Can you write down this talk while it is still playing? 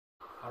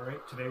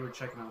Alright, today we're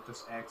checking out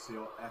this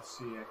Axial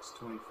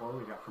SCX24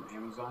 we got from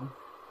Amazon.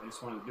 I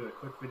just wanted to do a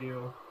quick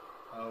video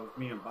of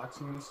me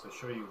unboxing this to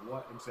show you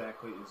what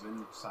exactly is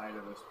inside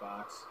of this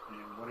box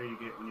and what do you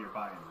get when you're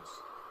buying this.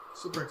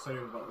 Super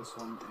excited about this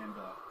one, and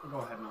I'll go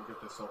ahead and I'll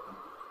get this open.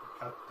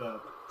 Got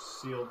the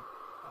sealed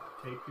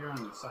tape here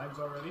on the sides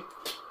already.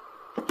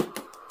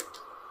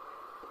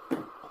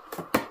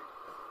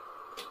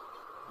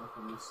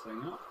 Open this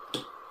thing up.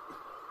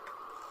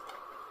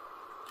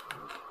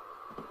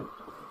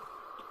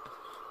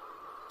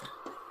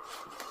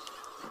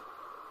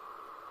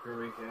 Here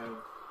we have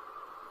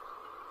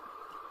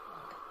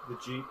the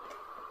Jeep,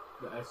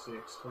 the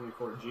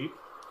SCX24 Jeep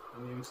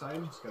on the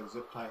inside. It's got a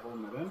zip tie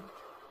holding it in.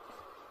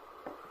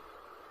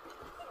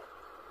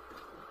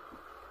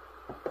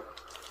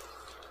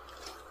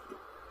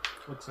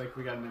 Looks like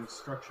we got an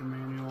instruction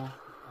manual,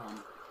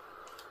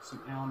 some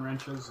Allen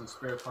wrenches and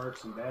spare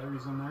parts and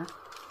batteries in there.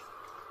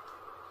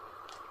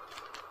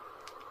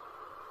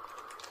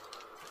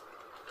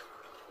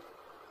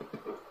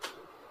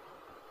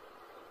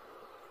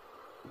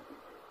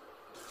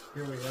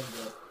 Here we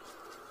have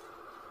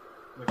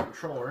the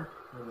controller,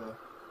 or the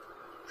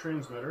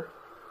transmitter.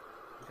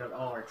 We got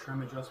all our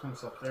trim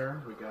adjustments up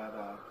there. We got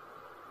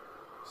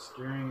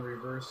steering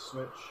reverse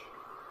switch,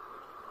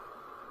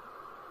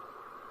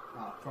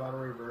 throttle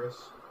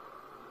reverse,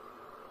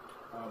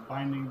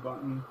 binding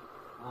button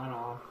on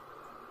off,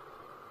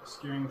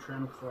 steering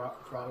trim,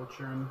 throttle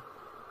trim,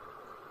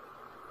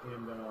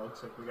 and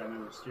looks like we got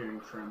another steering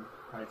trim,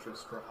 probably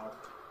just for how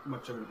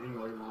much of an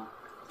angle you want.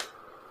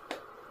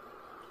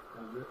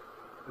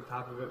 The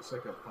top of it's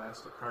like a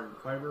plastic carbon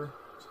fiber.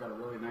 It's got a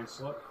really nice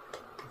look.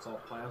 It's all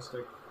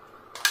plastic.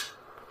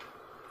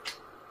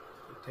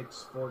 It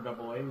takes 4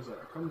 AA's that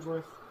it comes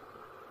with.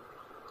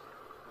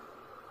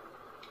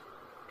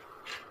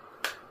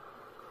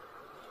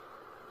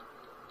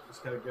 It's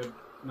got a good,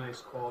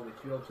 nice quality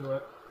feel to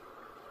it.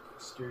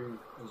 Steering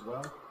as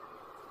well.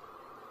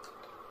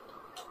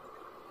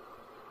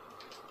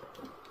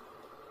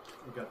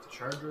 We got the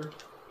charger.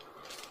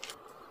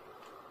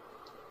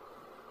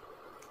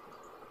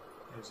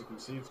 As you can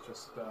see, it's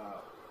just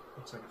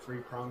looks like a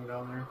 3-prong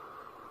down there,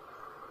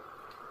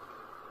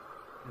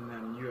 and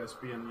then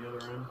USB on the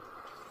other end.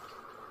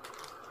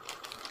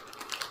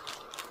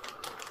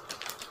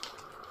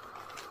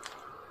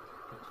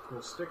 Got the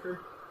cool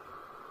sticker.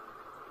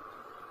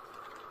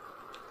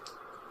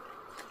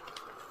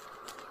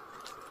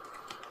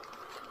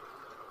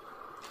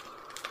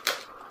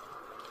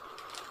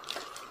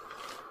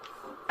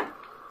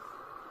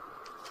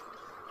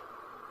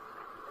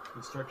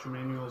 Instruction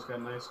manual's got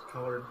a nice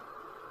colored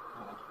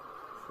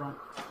front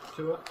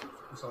to it.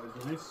 It's always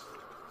nice.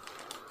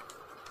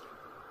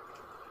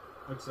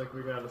 Looks like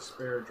we got a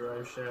spare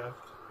drive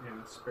shaft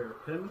and a spare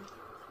pin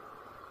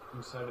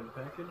inside of the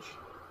package.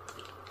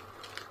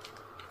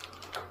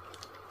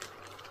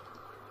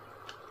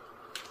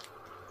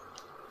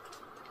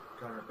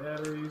 Got our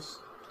batteries.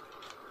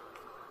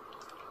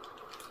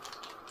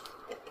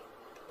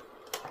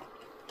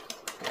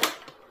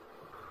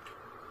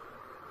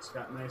 It's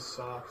got nice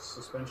soft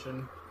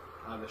suspension.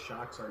 The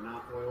shocks are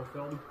not oil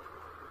filled,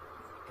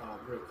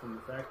 right from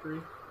the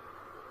factory.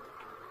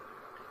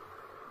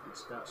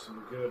 It's got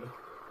some good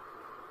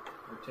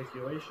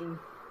articulation.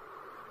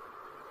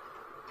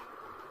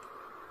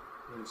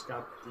 And it's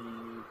got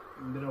the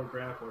middle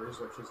grapplers,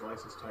 which is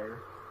licensed tire.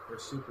 They're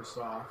super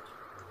soft.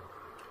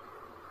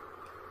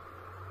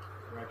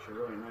 They're actually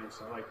really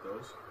nice. I like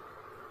those.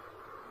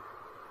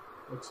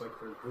 Looks like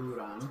they're glued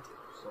on,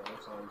 so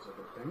that's always a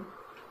good thing.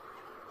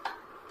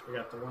 We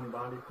got the one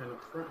body pin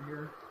up front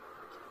here.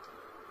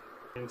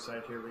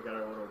 Inside here we got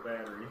our little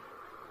battery.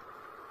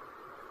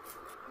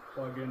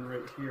 Plug in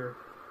right here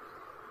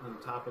on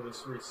top of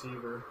this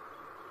receiver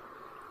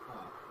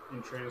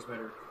and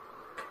transmitter,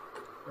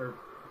 or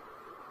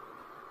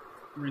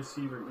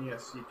receiver and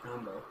ESC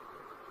combo. You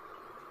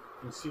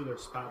can see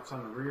there's spots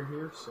on the rear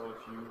here, so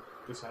if you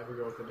decide to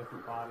go with a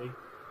different body,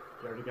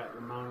 you already got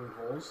your mounting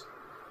holes.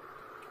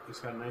 It's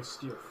got a nice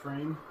steel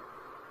frame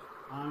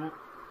on it.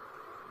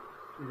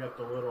 We got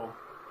the little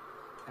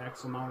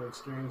axle mounted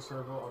steering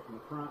servo up in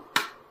the front.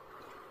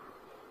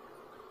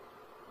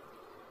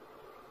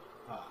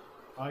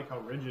 I like how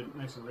rigid,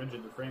 nice and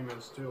rigid the frame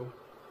is too.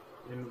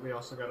 And we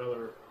also got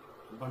a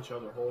bunch of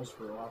other holes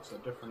for lots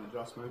of different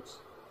adjustments.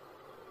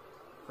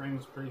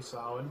 Frame's pretty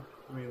solid.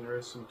 I mean, there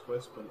is some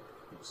twist, but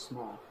it's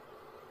small.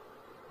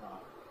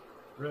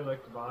 Really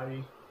like the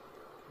body,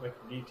 like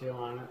the detail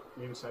on it.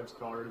 The inside's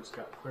colored. It's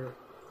got clear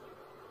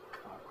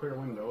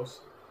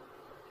windows.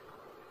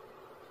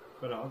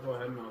 But I'll go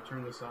ahead and I'll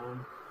turn this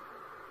on,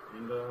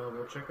 and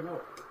we'll check it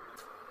out.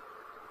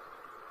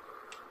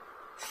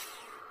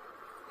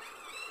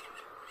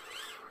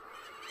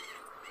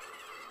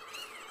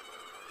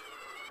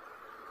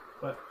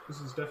 But this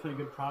is definitely a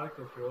good product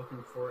if you're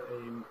looking for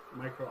a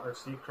micro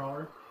RC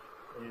crawler,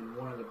 and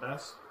one of the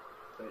best.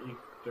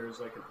 There's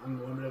like an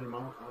unlimited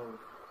amount of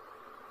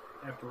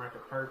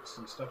aftermarket parts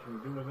and stuff you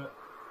can do with it.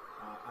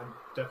 I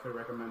definitely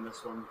recommend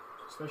this one.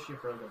 especially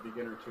for like a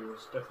beginner too.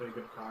 It's definitely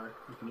a good car.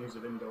 You can use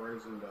it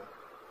indoors and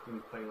you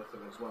can play with it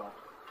as well.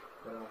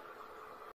 But